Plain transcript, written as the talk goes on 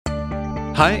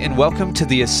Hi, and welcome to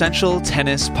the Essential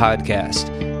Tennis Podcast,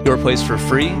 your place for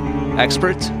free,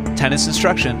 expert tennis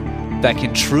instruction that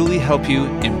can truly help you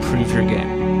improve your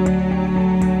game.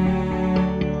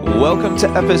 Welcome to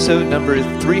episode number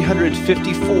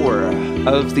 354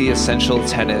 of the Essential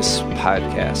Tennis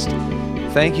Podcast.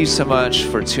 Thank you so much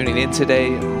for tuning in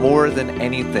today. More than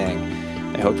anything,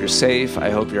 I hope you're safe. I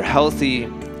hope you're healthy.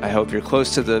 I hope you're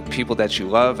close to the people that you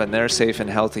love and they're safe and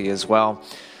healthy as well.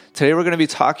 Today we're going to be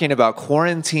talking about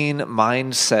quarantine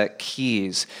mindset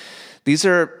keys. These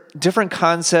are different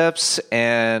concepts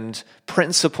and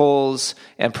principles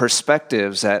and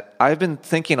perspectives that I've been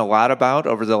thinking a lot about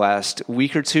over the last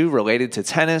week or two related to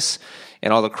tennis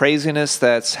and all the craziness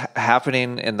that's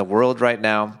happening in the world right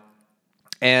now.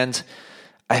 And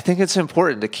I think it's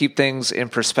important to keep things in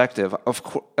perspective,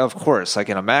 of course, like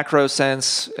in a macro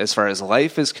sense, as far as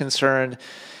life is concerned,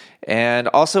 and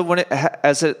also when it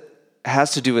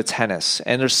has to do with tennis.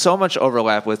 And there's so much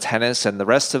overlap with tennis and the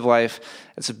rest of life.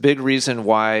 It's a big reason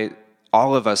why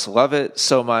all of us love it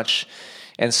so much.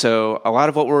 And so a lot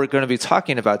of what we're going to be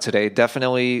talking about today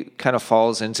definitely kind of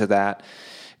falls into that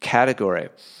category.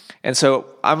 And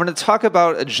so I'm going to talk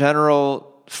about a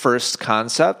general first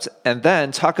concept and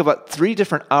then talk about 3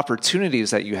 different opportunities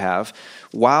that you have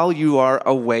while you are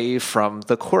away from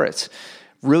the court.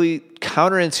 Really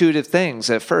counterintuitive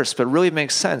things at first, but really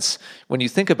makes sense when you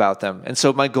think about them. And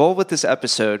so my goal with this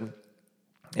episode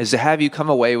is to have you come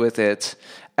away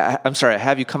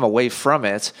from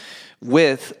it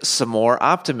with some more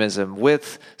optimism,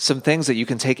 with some things that you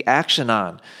can take action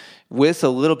on, with a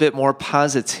little bit more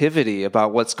positivity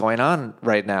about what's going on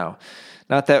right now.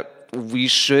 Not that we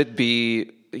should be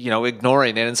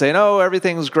ignoring it and saying, oh,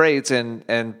 everything's great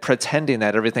and pretending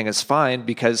that everything is fine,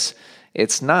 because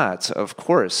it's not. Of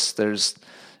course, there's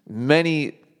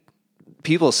many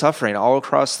people suffering all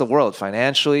across the world,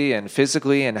 financially and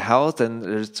physically and health, and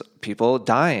there's people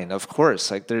dying, of course.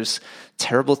 Like, there's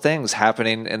terrible things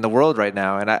happening in the world right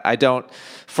now, and I don't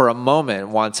for a moment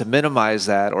want to minimize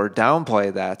that or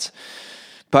downplay that.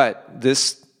 But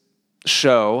this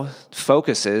show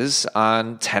focuses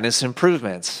on tennis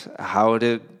improvement, how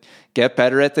to get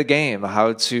better at the game,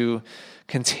 how to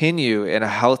continue in a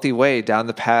healthy way down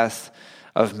the path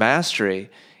of mastery.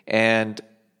 And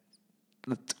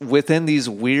within these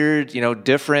weird,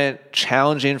 different,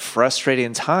 challenging,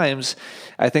 frustrating times,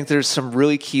 I think there's some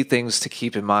really key things to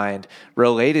keep in mind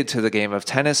related to the game of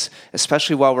tennis,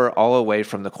 especially while we're all away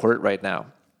from the court right now.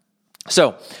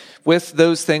 So with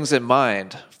those things in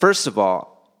mind, first of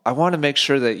all, I want to make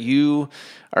sure that you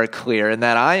are clear and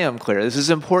that I am clear. This is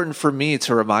important for me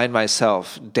to remind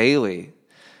myself daily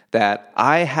that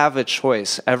I have a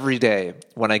choice every day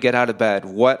when I get out of bed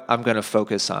what I'm going to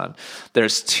focus on.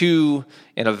 There's 2,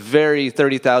 in a very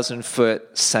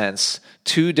 30,000-foot sense,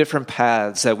 2 different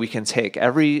paths that we can take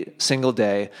every single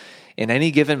day in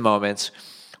any given moment.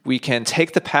 We can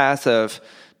take the path of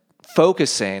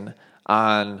focusing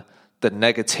on the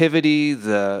negativity,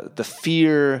 the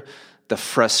fear, the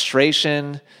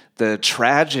frustration, the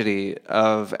tragedy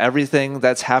of everything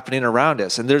that's happening around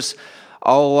us. And there's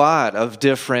a lot of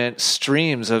different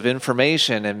streams of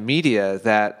information and media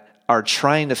that are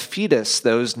trying to feed us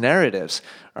those narratives,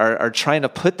 are trying to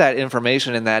put that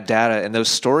information and that data and those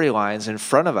storylines in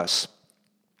front of us.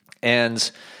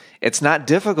 And it's not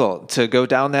difficult to go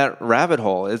down that rabbit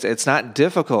hole. It's not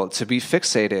difficult to be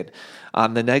fixated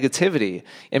on the negativity.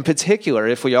 In particular,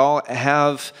 if we all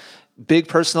have big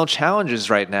personal challenges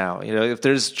right now, if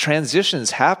there's transitions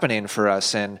happening for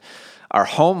us and our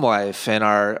home life and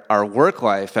our work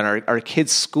life and our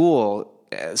kids' school,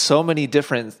 so many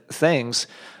different things,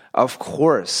 of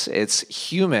course, it's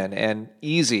human and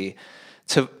easy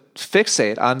to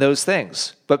fixate on those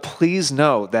things. But please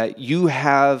know that you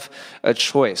have a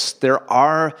choice. There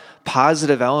are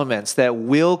positive elements that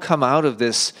will come out of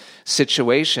this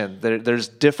situation. There's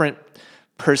different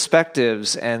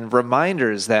perspectives and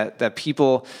reminders that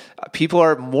people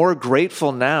are more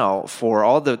grateful now for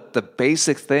all the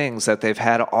basic things that they've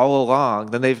had all along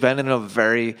than they've been in a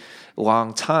very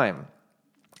long time.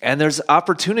 And there's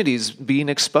opportunities being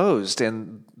exposed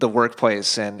in the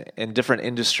workplace and in different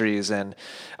industries and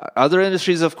other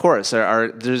industries, of course.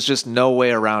 There's just no way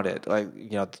around it. Like,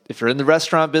 if you're in the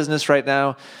restaurant business right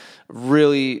now,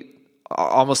 really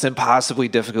almost impossibly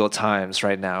difficult times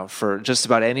right now for just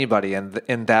about anybody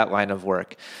in that line of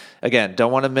work. Again,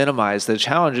 don't want to minimize the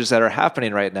challenges that are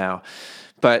happening right now,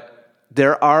 but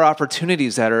there are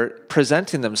opportunities that are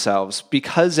presenting themselves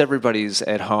because everybody's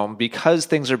at home, because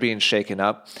things are being shaken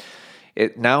up.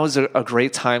 It now is a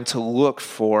great time to look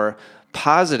for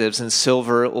positives and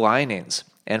silver linings.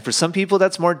 And for some people,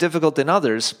 that's more difficult than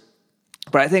others.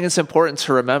 But I think it's important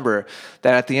to remember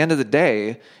that at the end of the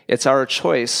day, it's our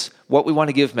choice what we want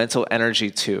to give mental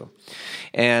energy to.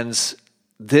 And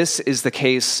this is the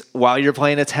case while you're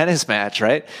playing a tennis match,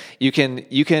 right? You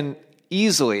can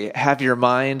easily have your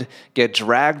mind get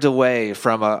dragged away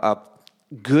from a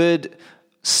good,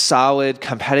 solid,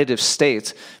 competitive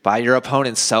state by your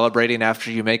opponent celebrating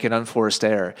after you make an unforced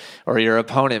error, or your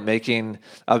opponent making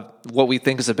what we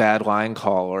think is a bad line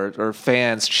call, or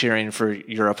fans cheering for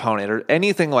your opponent, or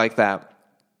anything like that.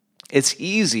 It's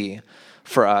easy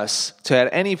for us to,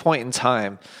 at any point in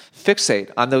time,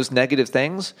 fixate on those negative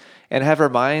things and have our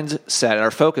mindset,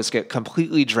 our focus get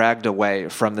completely dragged away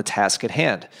from the task at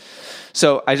hand.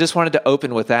 So I just wanted to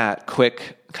open with that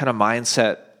quick kind of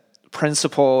mindset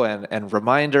principle and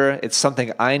reminder. It's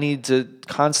something I need to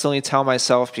constantly tell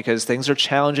myself because things are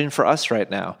challenging for us right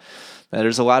now.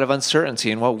 There's a lot of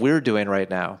uncertainty in what we're doing right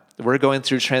now. We're going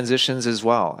through transitions as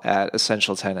well at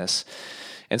Essential Tennis.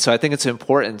 And so I think it's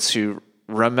important to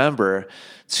remember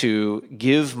to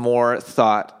give more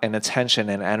thought and attention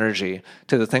and energy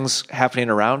to the things happening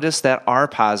around us that are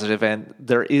positive, and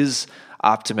there is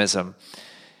optimism.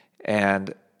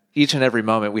 And each and every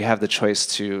moment we have the choice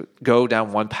to go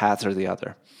down one path or the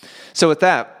other. So with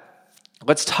that,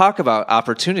 let's talk about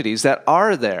opportunities that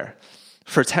are there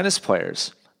for tennis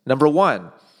players. Number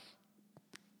one,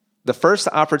 the first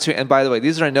opportunity, and by the way,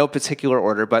 these are in no particular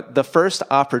order, but the first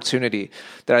opportunity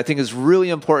that I think is really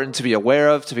important to be aware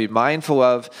of, to be mindful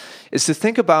of, is to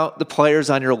think about the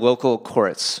players on your local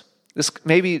courts.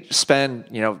 Maybe spend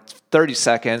 30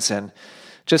 seconds and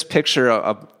just picture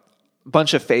a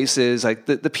bunch of faces, like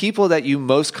the people that you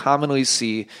most commonly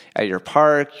see at your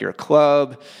park, your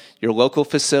club, your local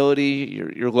facility,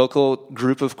 your local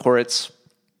group of courts.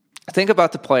 Think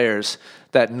about the players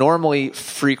that normally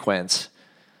frequent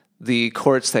the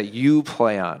courts that you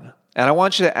play on. And I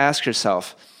want you to ask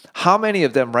yourself, how many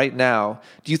of them right now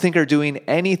do you think are doing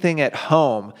anything at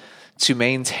home to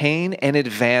maintain and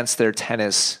advance their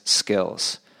tennis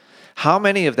skills? How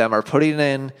many of them are putting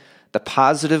in the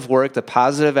positive work, the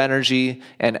positive energy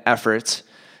and effort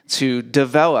to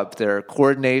develop their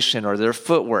coordination or their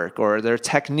footwork or their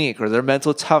technique or their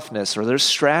mental toughness or their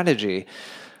strategy?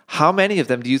 How many of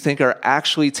them do you think are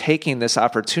actually taking this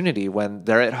opportunity when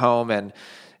they're at home and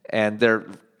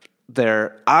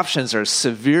their options are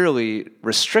severely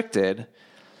restricted?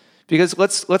 Because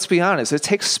let's be honest, it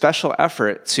takes special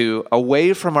effort to,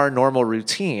 away from our normal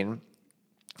routine,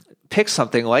 pick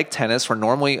something like tennis, where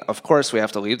normally, of course, we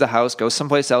have to leave the house, go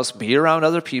someplace else, be around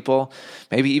other people,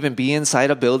 maybe even be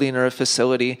inside a building or a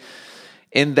facility.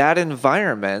 In that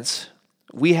environment,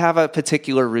 we have a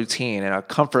particular routine and a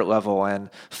comfort level, and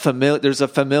there's a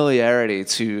familiarity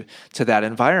to that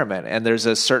environment. And there's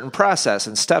a certain process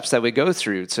and steps that we go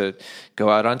through to go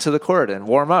out onto the court and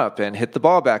warm up and hit the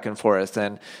ball back and forth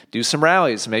and do some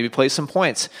rallies, maybe play some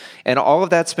points. And all of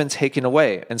that's been taken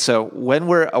away. And so when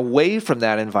we're away from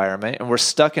that environment and we're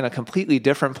stuck in a completely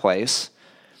different place,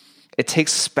 it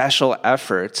takes special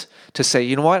effort to say,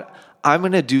 you know what? I'm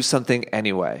going to do something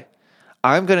anyway.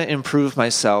 I'm going to improve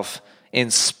myself in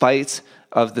spite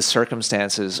of the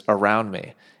circumstances around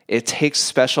me. It takes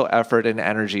special effort and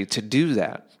energy to do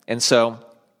that. And so,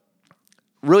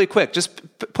 really quick, just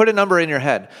put a number in your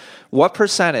head. What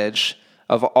percentage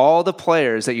of all the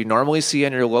players that you normally see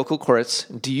on your local courts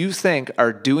do you think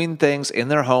are doing things in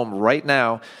their home right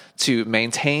now to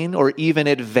maintain or even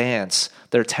advance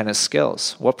their tennis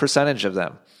skills? What percentage of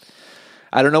them?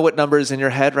 I don't know what number is in your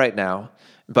head right now,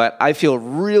 but I feel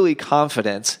really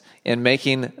confident in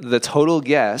making the total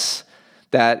guess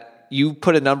that you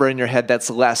put a number in your head that's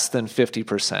less than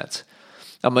 50%.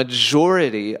 A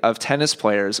majority of tennis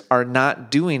players are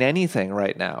not doing anything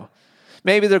right now.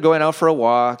 Maybe they're going out for a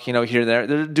walk, here and there.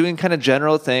 They're doing kind of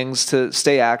general things to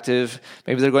stay active.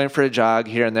 Maybe they're going for a jog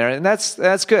here and there, and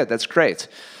that's good. That's great.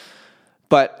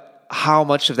 But how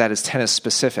much of that is tennis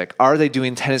specific? Are they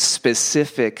doing tennis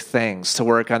specific things to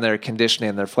work on their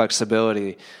conditioning, their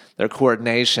flexibility, their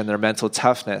coordination, their mental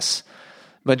toughness?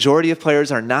 Majority of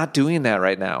players are not doing that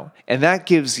right now. And that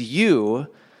gives you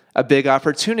a big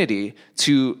opportunity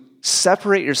to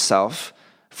separate yourself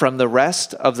from the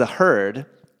rest of the herd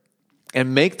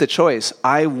and make the choice.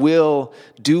 I will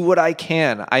do what I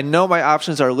can. I know my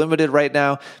options are limited right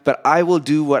now, but I will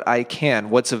do what I can.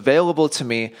 What's available to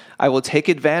me, I will take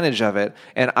advantage of it,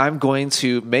 and I'm going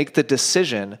to make the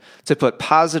decision to put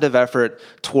positive effort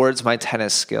towards my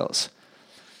tennis skills.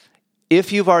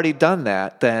 If you've already done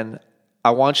that, then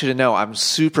I want you to know I'm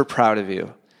super proud of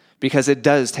you, because it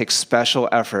does take special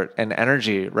effort and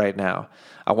energy right now.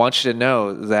 I want you to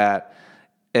know that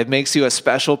It makes you a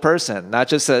special person, not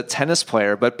just a tennis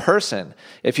player, but person,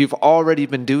 if you've already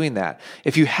been doing that.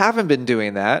 If you haven't been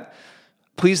doing that,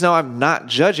 please know I'm not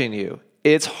judging you.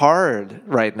 It's hard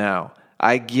right now.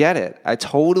 I get it. I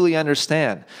totally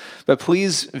understand. But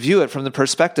please view it from the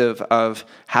perspective of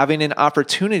having an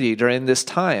opportunity during this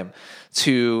time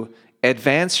to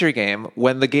advance your game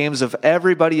when the games of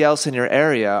everybody else in your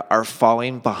area are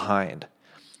falling behind.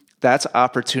 That's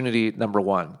opportunity number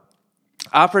one.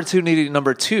 Opportunity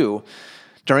number two,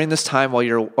 during this time while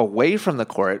you're away from the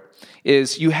court,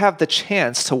 is you have the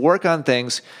chance to work on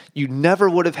things you never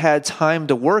would have had time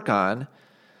to work on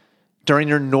during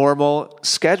your normal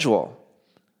schedule.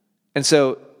 And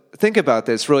so think about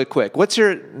this really quick. What's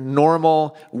your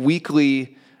normal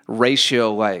weekly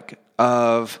ratio like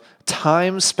of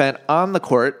time spent on the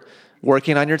court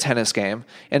working on your tennis game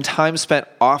and time spent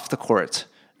off the court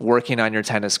working on your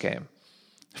tennis game?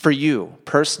 For you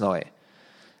personally.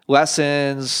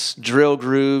 Lessons, drill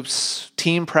groups,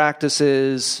 team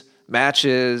practices,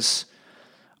 matches,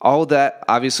 all of that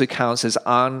obviously counts as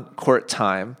on-court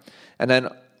time. And then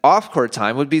off-court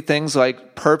time would be things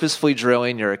like purposefully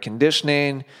drilling your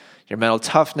conditioning, your mental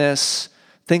toughness,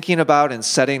 thinking about and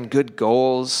setting good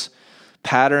goals,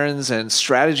 patterns and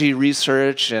strategy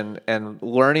research, and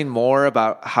learning more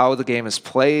about how the game is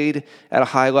played at a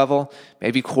high level,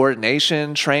 maybe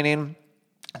coordination training,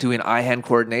 doing eye-hand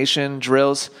coordination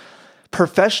drills.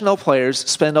 Professional players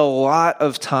spend a lot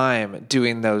of time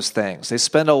doing those things. They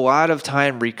spend a lot of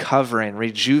time recovering,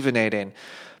 rejuvenating,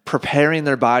 preparing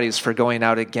their bodies for going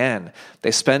out again.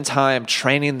 They spend time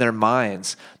training their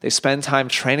minds. They spend time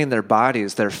training their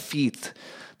bodies, their feet,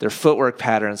 their footwork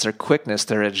patterns, their quickness,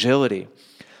 their agility.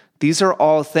 These are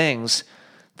all things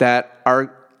that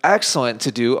are excellent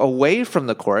to do away from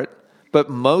the court, but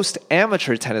most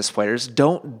amateur tennis players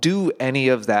don't do any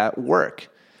of that work.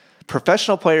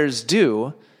 Professional players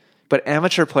do, but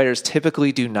amateur players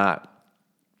typically do not.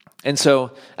 And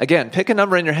so, again, pick a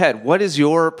number in your head. What is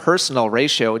your personal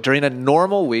ratio during a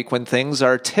normal week when things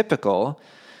are typical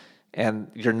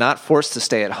and you're not forced to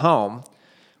stay at home?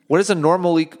 What does a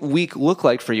normal week look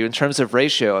like for you in terms of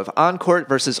ratio of on-court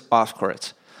versus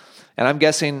off-court? And I'm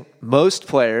guessing most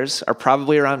players are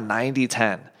probably around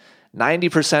 90-10.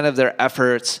 90% of their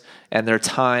efforts and their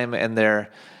time and their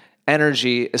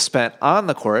energy is spent on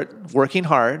the court, working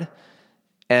hard,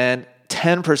 and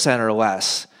 10% or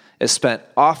less is spent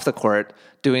off the court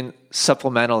doing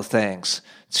supplemental things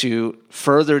to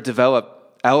further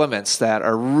develop elements that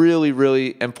are really,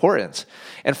 really important.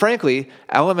 And frankly,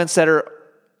 elements that are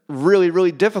really,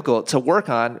 really difficult to work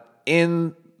on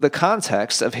in the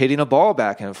context of hitting a ball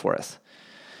back and forth.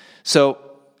 So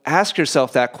ask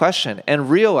yourself that question and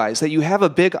realize that you have a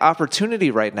big opportunity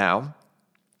right now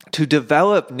to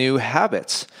develop new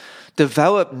habits,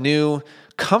 develop new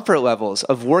comfort levels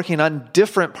of working on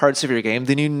different parts of your game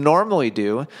than you normally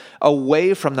do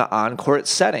away from the on-court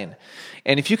setting.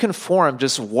 And if you can form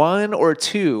just one or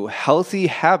two healthy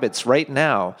habits right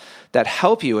now that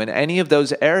help you in any of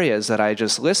those areas that I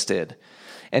just listed,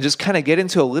 and just kind of get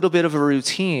into a little bit of a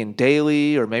routine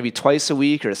daily or maybe twice a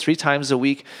week or 3 times a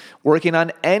week, working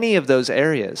on any of those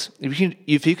areas.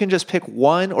 If you can just pick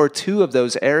one or two of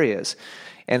those areas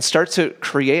and start to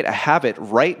create a habit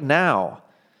right now,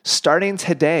 starting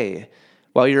today,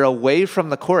 while you're away from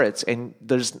the courts and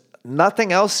there's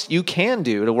nothing else you can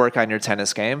do to work on your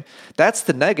tennis game, that's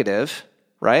the negative,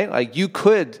 right? Like you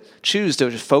could choose to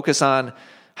just focus on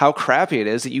how crappy it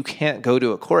is that you can't go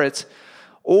to a court,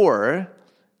 or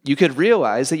you could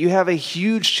realize that you have a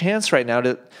huge chance right now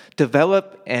to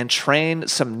develop and train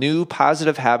some new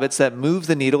positive habits that move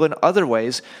the needle in other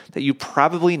ways that you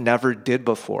probably never did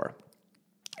before.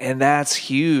 And that's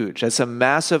huge. That's a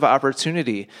massive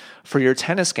opportunity for your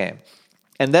tennis game.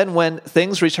 And then when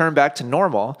things return back to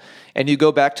normal and you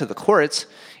go back to the courts,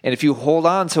 and if you hold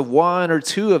on to one or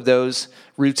two of those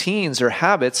routines or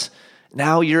habits,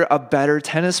 now you're a better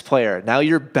tennis player. Now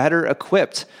you're better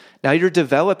equipped. Now you're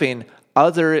developing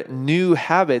other new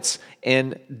habits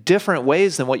in different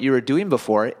ways than what you were doing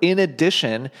before, in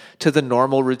addition to the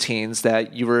normal routines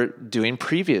that you were doing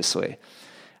previously.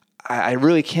 I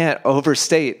really can't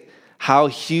overstate how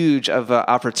huge of an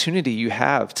opportunity you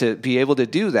have to be able to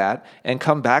do that and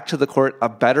come back to the court a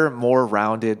better, more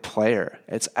rounded player.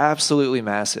 It's absolutely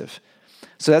massive.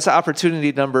 So that's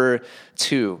opportunity number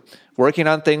 2, working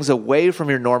on things away from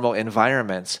your normal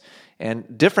environments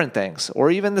and different things, or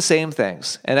even the same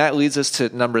things. And that leads us to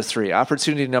number 3.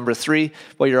 Opportunity number 3,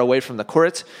 while you're away from the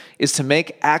court, is to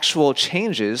make actual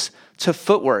changes to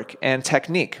footwork and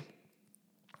technique.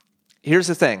 Here's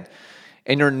the thing.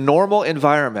 In your normal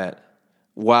environment,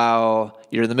 while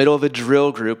you're in the middle of a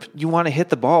drill group, you want to hit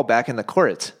the ball back in the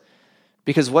court.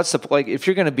 Because if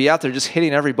you're going to be out there just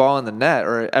hitting every ball in the net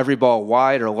or every ball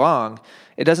wide or long,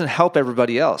 it doesn't help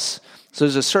everybody else. So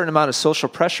there's a certain amount of social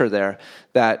pressure there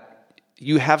that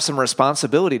you have some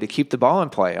responsibility to keep the ball in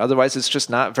play. Otherwise, it's just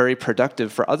not very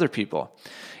productive for other people.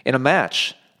 In a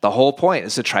match, the whole point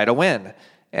is to try to win.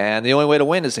 And the only way to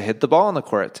win is to hit the ball in the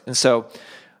court. And so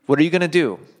what are you going to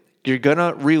do? You're going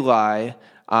to rely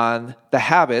on the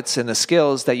habits and the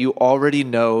skills that you already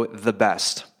know the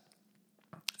best.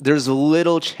 There's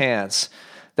little chance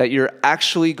that you're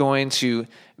actually going to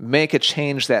make a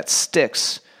change that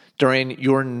sticks during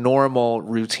your normal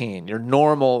routine, your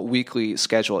normal weekly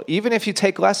schedule, even if you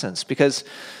take lessons. Because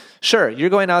sure,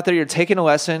 you're going out there, you're taking a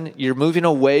lesson, you're moving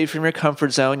away from your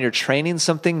comfort zone, you're training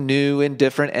something new and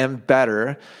different and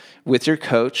better with your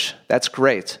coach. That's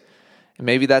great. And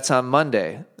maybe that's on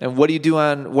Monday. And what do you do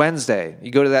on Wednesday?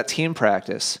 You go to that team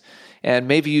practice. And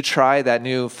maybe you try that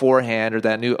new forehand or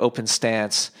that new open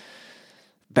stance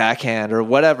backhand or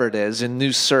whatever it is, a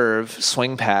new serve,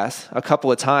 swing path a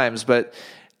couple of times. But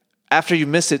after you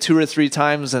miss it 2 or 3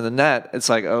 times in the net, it's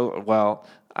like, oh, well,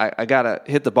 I got to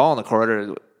hit the ball in the court.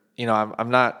 Or,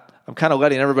 I'm kind of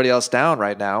letting everybody else down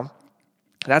right now.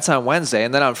 That's on Wednesday.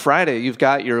 And then on Friday, you've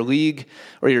got your league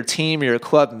or your team or your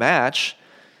club match.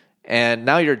 And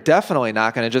now you're definitely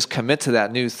not going to just commit to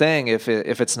that new thing if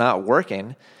it's not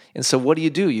working. And so what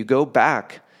do? You go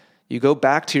back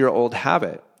to your old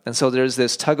habit. And so there's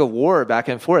this tug of war back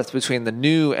and forth between the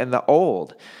new and the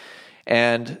old.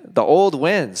 And the old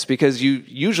wins because you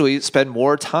usually spend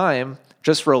more time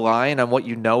just relying on what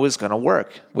you know is going to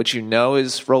work, what you know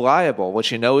is reliable,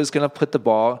 what you know is going to put the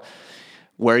ball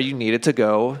where you need it to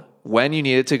go, when you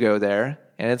need it to go there,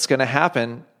 and it's going to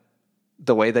happen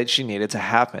the way that you need it to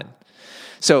happen.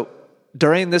 So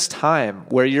during this time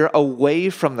where you're away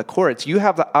from the courts, you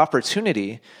have the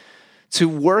opportunity to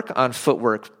work on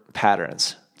footwork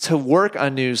patterns, to work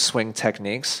on new swing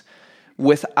techniques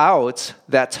without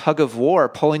that tug of war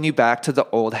pulling you back to the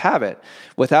old habit,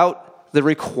 without the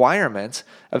requirement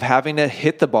of having to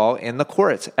hit the ball in the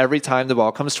court every time the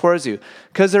ball comes towards you,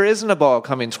 because there isn't a ball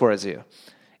coming towards you.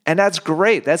 And that's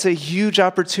great. That's a huge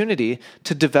opportunity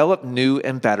to develop new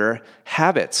and better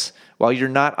habits while you're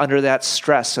not under that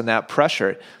stress and that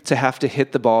pressure to have to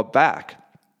hit the ball back.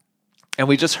 And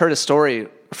we just heard a story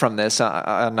from this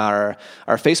on our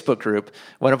Facebook group.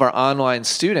 One of our online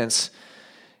students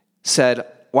said,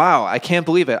 wow, I can't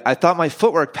believe it. I thought my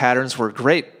footwork patterns were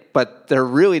great, but they're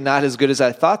really not as good as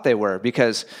I thought they were,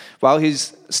 because while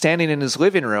he's standing in his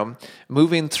living room,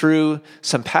 moving through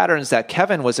some patterns that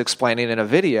Kevin was explaining in a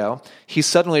video, he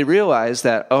suddenly realized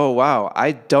that, oh, wow,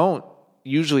 I don't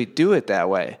usually do it that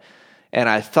way. And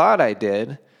I thought I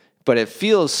did, but it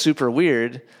feels super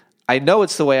weird. I know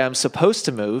it's the way I'm supposed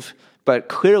to move, but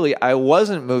clearly I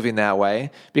wasn't moving that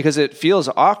way because it feels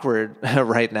awkward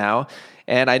right now.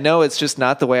 And I know it's just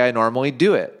not the way I normally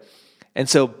do it. And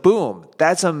so, boom,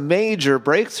 that's a major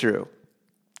breakthrough.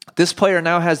 This player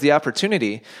now has the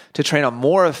opportunity to train a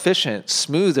more efficient,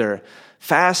 smoother,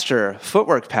 faster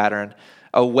footwork pattern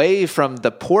away from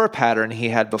the poor pattern he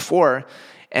had before.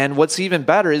 And what's even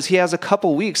better is he has a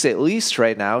couple weeks at least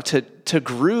right now to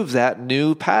groove that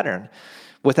new pattern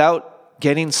without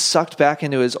getting sucked back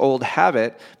into his old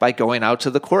habit by going out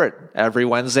to the court every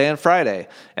Wednesday and Friday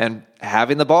and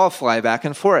having the ball fly back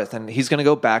and forth. And he's going to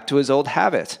go back to his old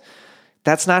habit.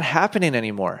 That's not happening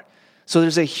anymore. So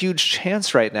there's a huge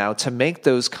chance right now to make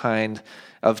those kind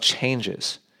of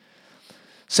changes.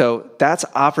 So that's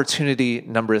opportunity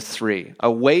number 3.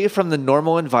 Away from the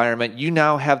normal environment, you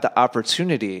now have the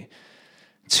opportunity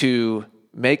to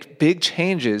make big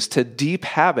changes to deep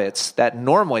habits that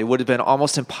normally would have been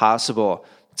almost impossible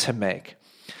to make.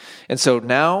 And so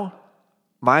now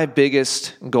my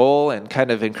biggest goal and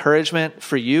kind of encouragement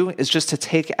for you is just to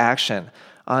take action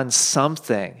on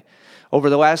something. Over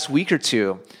the last week or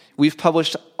two, we've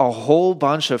published a whole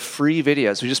bunch of free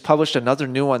videos. We just published another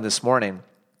new one this morning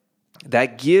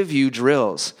that give you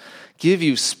drills, give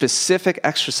you specific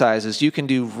exercises you can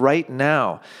do right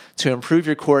now to improve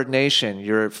your coordination,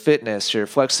 your fitness, your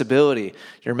flexibility,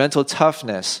 your mental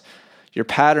toughness, your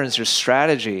patterns, your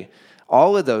strategy,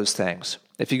 all of those things.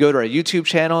 If you go to our YouTube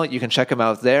channel, you can check them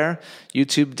out there,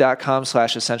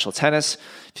 youtube.com/essentialtennis.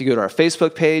 If you go to our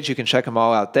Facebook page, you can check them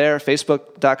all out there,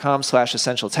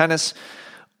 facebook.com/essentialtennis.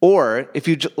 Or if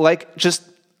you like just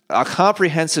a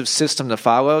comprehensive system to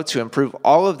follow to improve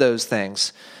all of those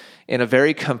things in a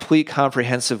very complete,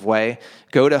 comprehensive way,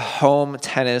 go to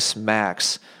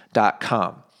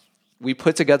hometennismax.com. We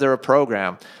put together a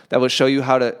program that will show you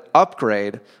how to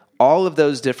upgrade all of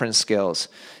those different skills.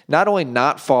 Not only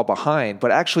not fall behind,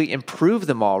 but actually improve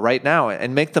them all right now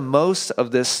and make the most of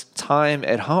this time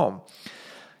at home.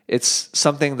 It's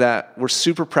something that we're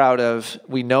super proud of.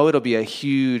 We know it'll be a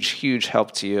huge, huge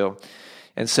help to you.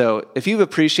 And so if you've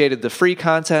appreciated the free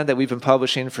content that we've been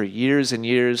publishing for years and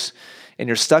years, and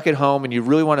you're stuck at home and you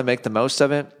really want to make the most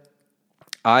of it,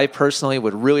 I personally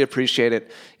would really appreciate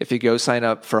it if you go sign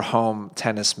up for Home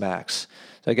Tennis Max.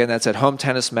 So again, that's at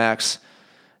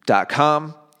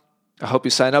hometennismax.com. I hope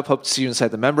you sign up. Hope to see you inside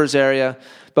the members area.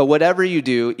 But whatever you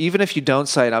do, even if you don't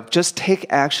sign up, just take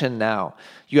action now.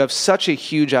 You have such a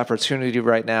huge opportunity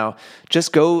right now.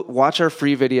 Just go watch our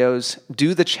free videos,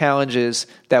 do the challenges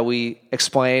that we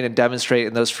explain and demonstrate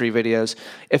in those free videos.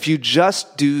 If you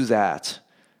just do that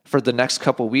for the next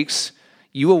couple weeks,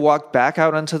 you will walk back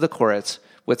out onto the court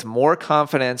with more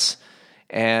confidence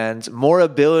and more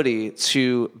ability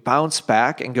to bounce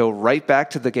back and go right back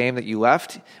to the game that you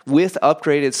left with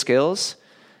upgraded skills.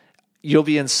 You'll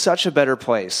be in such a better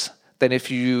place than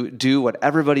if you do what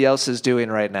everybody else is doing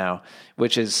right now,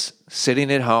 which is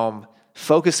sitting at home,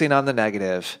 focusing on the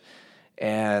negative.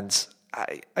 And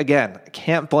I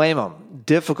can't blame them.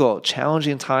 Difficult,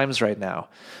 challenging times right now.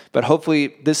 But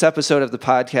hopefully this episode of the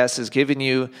podcast has given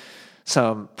you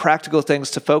some practical things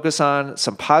to focus on,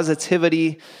 some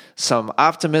positivity, some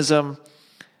optimism.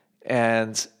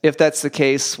 And if that's the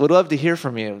case, we'd love to hear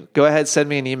from you. Go ahead, send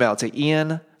me an email to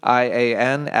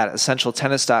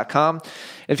ian@essentialtennis.com.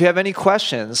 If you have any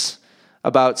questions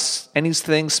about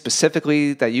anything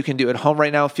specifically that you can do at home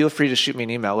right now, feel free to shoot me an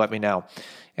email. Let me know.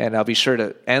 And I'll be sure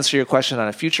to answer your question on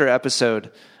a future episode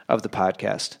of the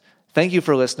podcast. Thank you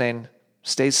for listening.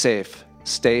 Stay safe,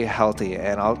 stay healthy,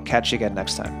 and I'll catch you again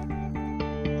next time.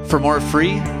 For more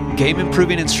free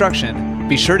game-improving instruction,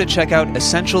 be sure to check out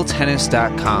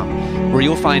EssentialTennis.com, where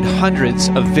you'll find hundreds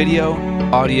of video,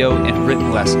 audio, and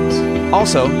written lessons.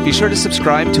 Also, be sure to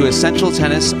subscribe to Essential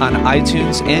Tennis on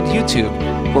iTunes and YouTube,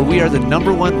 where we are the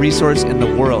 #1 resource in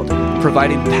the world,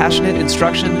 providing passionate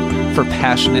instruction for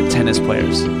passionate tennis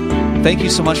players. Thank you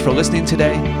so much for listening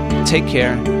today. Take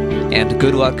care, and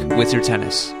good luck with your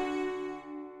tennis.